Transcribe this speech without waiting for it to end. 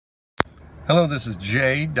Hello, this is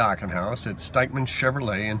Jay Dockenhouse at Stikeman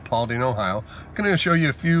Chevrolet in Paulding, Ohio. I'm going to show you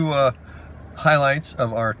a few highlights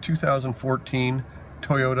of our 2014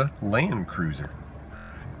 Toyota Landcruiser.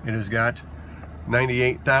 It has got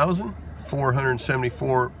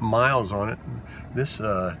 98,474 miles on it. This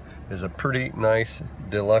is a pretty nice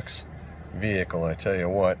deluxe vehicle, I tell you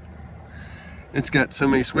what. It's got so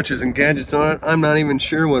many switches and gadgets on it, I'm not even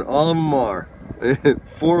sure what all of them are.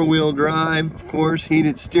 Four-wheel drive, of course,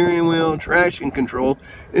 heated steering wheel, traction control.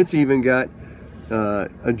 It's even got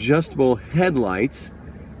adjustable headlights.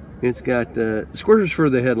 It's got squirters for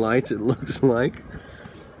the headlights, it looks like.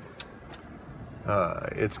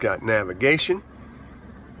 It's got navigation.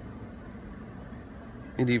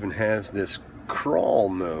 It even has this crawl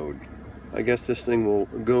mode. I guess this thing will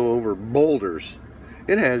go over boulders.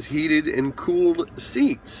 It has heated and cooled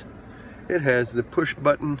seats. It has the push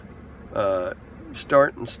button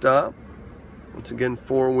start and stop. Once again,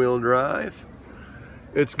 four-wheel drive.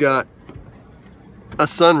 It's got a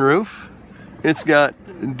sunroof. It's got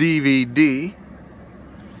DVD.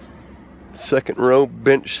 Second row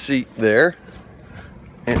bench seat there.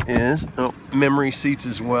 It is memory seats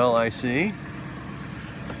as well, I see.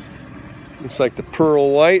 Looks like the pearl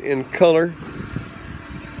white in color.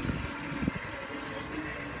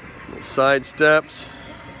 Side steps.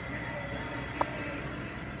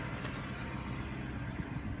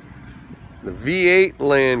 The V8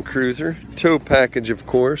 Landcruiser, tow package of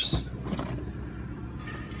course.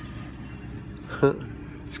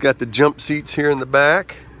 It's got the jump seats here in the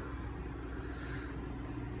back.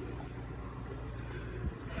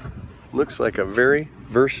 Looks like a very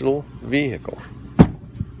versatile vehicle.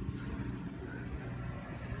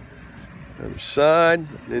 Other side,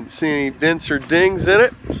 didn't see any dents or dings in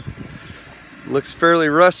it. Looks fairly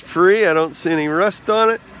rust free, I don't see any rust on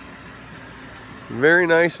it. Very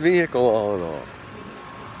nice vehicle all in all.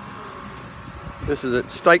 This is at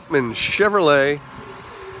Stikeman Chevrolet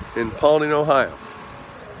in Paulding, Ohio.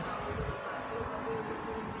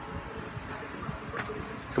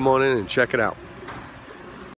 Come on in and check it out.